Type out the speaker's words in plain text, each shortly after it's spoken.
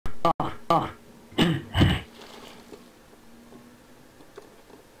Oh.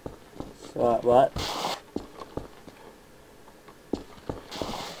 So, what?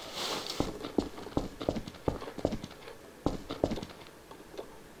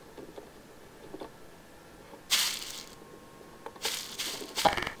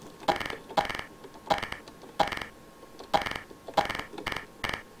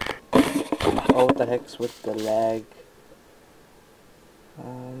 Oh, what the heck's with the lag?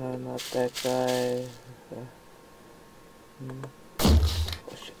 Oh no, not that guy. Oh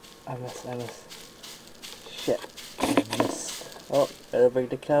shit, I missed. Shit, I missed. Oh, better bring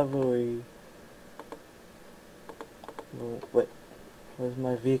the cavalry. Oh, wait, where's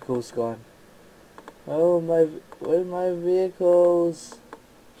my vehicles gone? Oh where's my vehicles?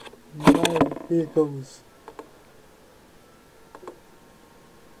 My vehicles.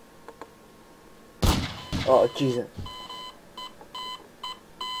 Oh, Jesus.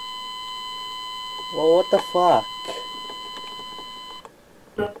 Well, what the fuck?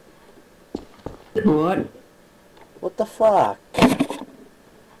 What? What the fuck?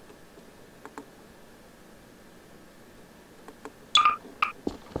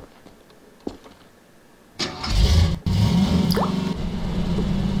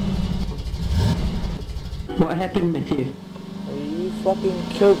 What happened with you? You fucking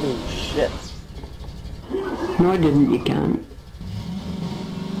killed me, shit. No, I didn't. You can't.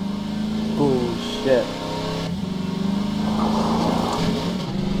 Bullshit.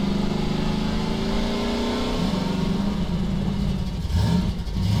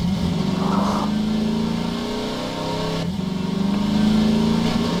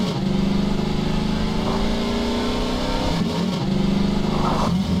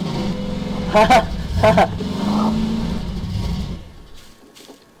 Haha, haha.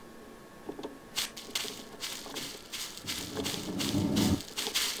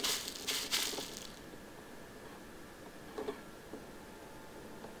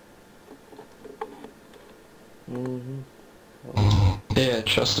 Yeah,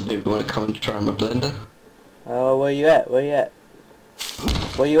 trust me, want to come and try my blender? Oh, where you at? Where you at?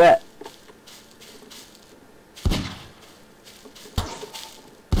 Where you at?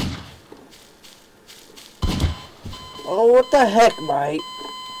 Oh, what the heck, mate?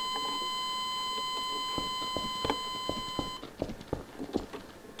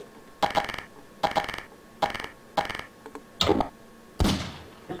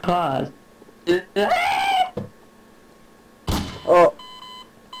 Cars. Oh,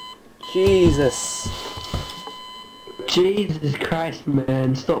 Jesus. Jesus Christ,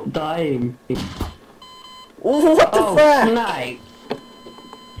 man! Stop dying. What the Oh, fuck? snipe!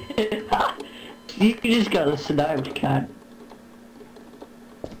 You just got a sniped, cat.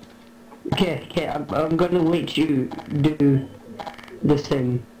 Okay, I'm gonna let you do this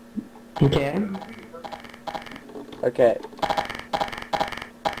thing. Okay? Okay.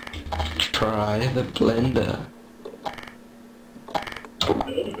 Try the blender.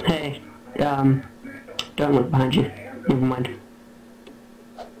 Hey, don't look behind you. Never mind.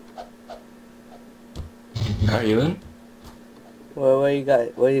 Are you in? Where you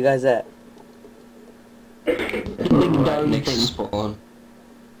guys at? The big Right dome next to thing. spawn.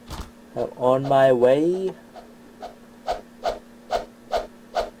 I'm on my way.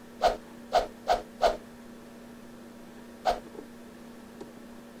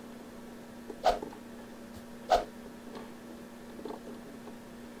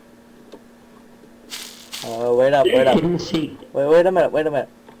 Wait up. Get in the seat. Wait a minute.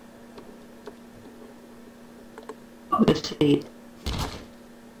 The seat.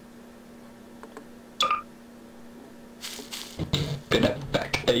 Get that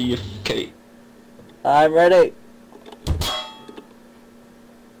back, AFK. I'm ready.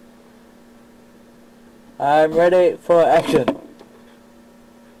 I'm ready for action.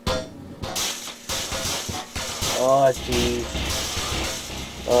 Oh, jeez.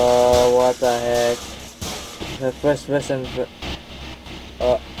 Oh, what the heck. The first person.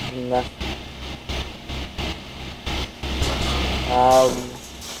 Oh, nah.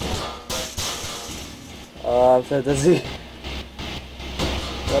 Oh, I'm so dizzy.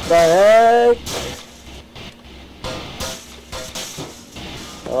 What the heck?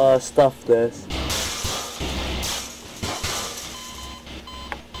 Oh, stuff this.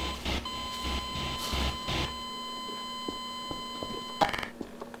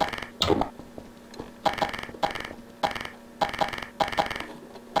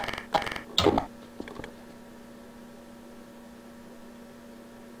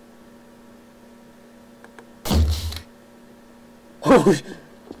 Oh,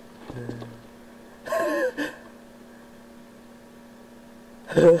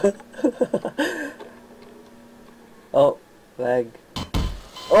 Oh, lag.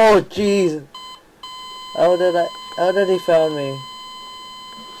 Oh jeez. How did he found me?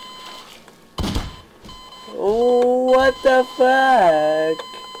 Oh, what the fuck?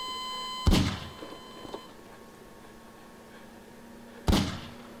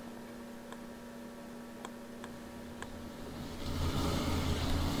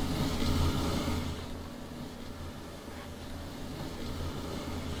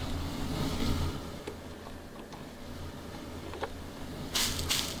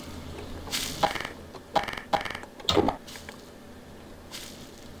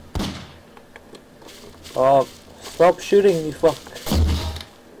 Oh, stop shooting, you fuck.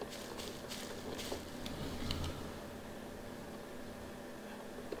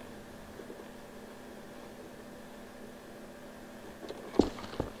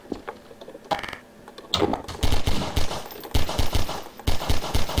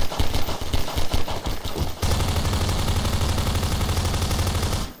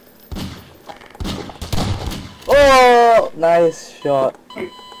 Oh, nice shot.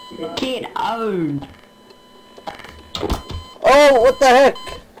 Get owned! Oh, what the heck?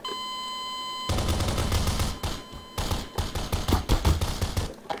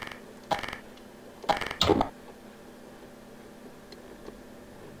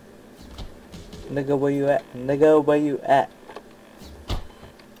 Nigga, where you at? Nigga, where you at?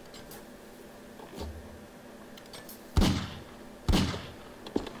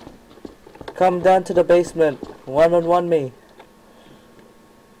 Come down to the basement. One-on-one me.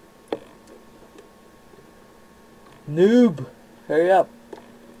 Noob! Hurry up.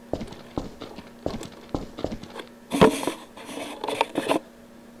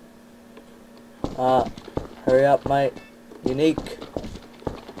 Hurry up, mate. Unique.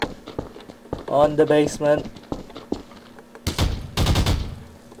 On the basement.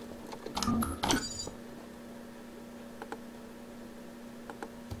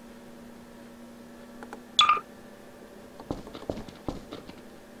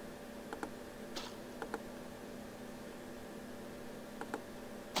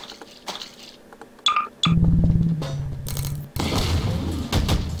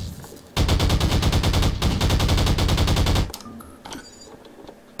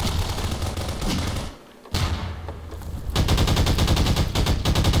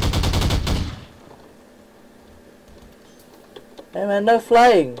 Hey man, no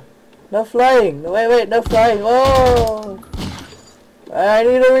flying! No flying! Wait, no flying! Oh! I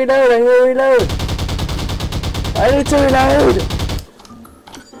need to reload! I need to reload! I need to reload!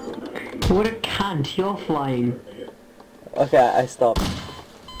 What a cunt, you're flying. Okay, I stopped.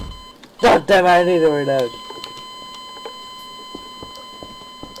 God damn it, I need to reload.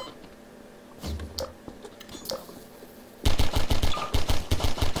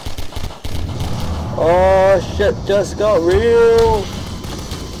 Oh shit, just got real!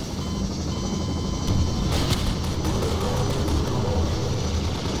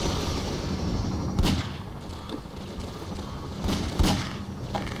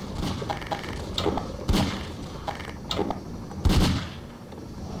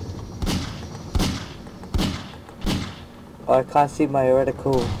 Oh, I can't see my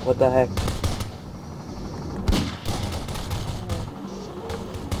reticle. What the heck?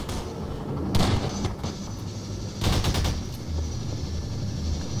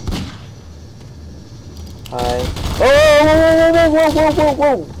 Hi. Oh!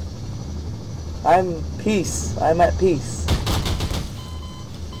 Whoa! I'm peace. I'm at peace.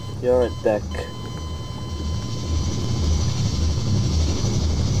 You're a dick.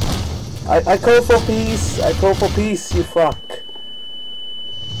 I call for peace. I call for peace, you fuck.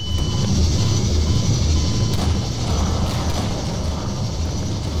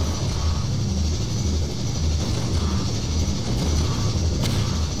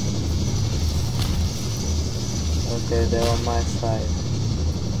 Okay, they're on my side.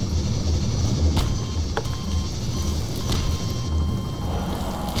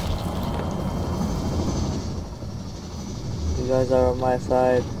 You guys are on my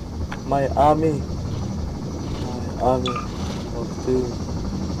side. My army. My army of doom.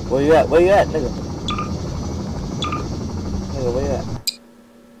 Where you at? Where you at, nigga? Nigga, where you at?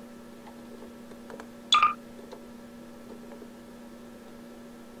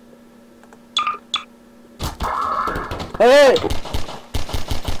 Hey!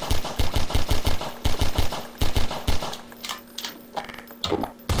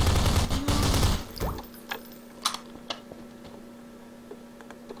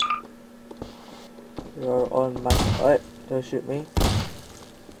 You're on my... Alright, don't shoot me.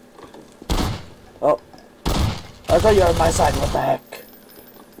 Oh. I thought you were on my side, what the heck?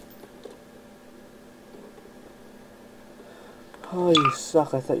 Oh, you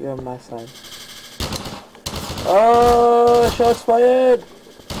suck. I thought you were on my side. Oh, shots fired!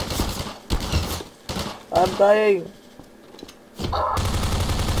 I'm dying.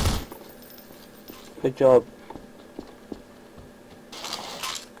 Good job.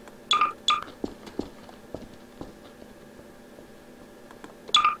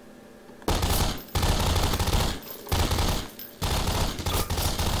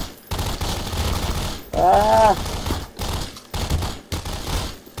 Ah!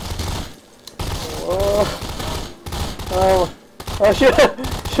 Oh! Oh! Oh! Shoot!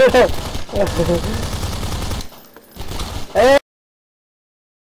 Shoot! Hey!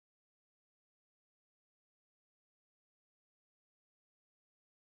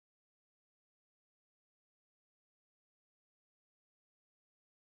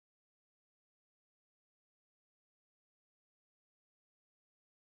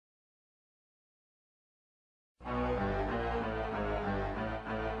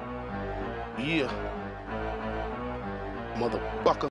 Yeah. Motherfucker.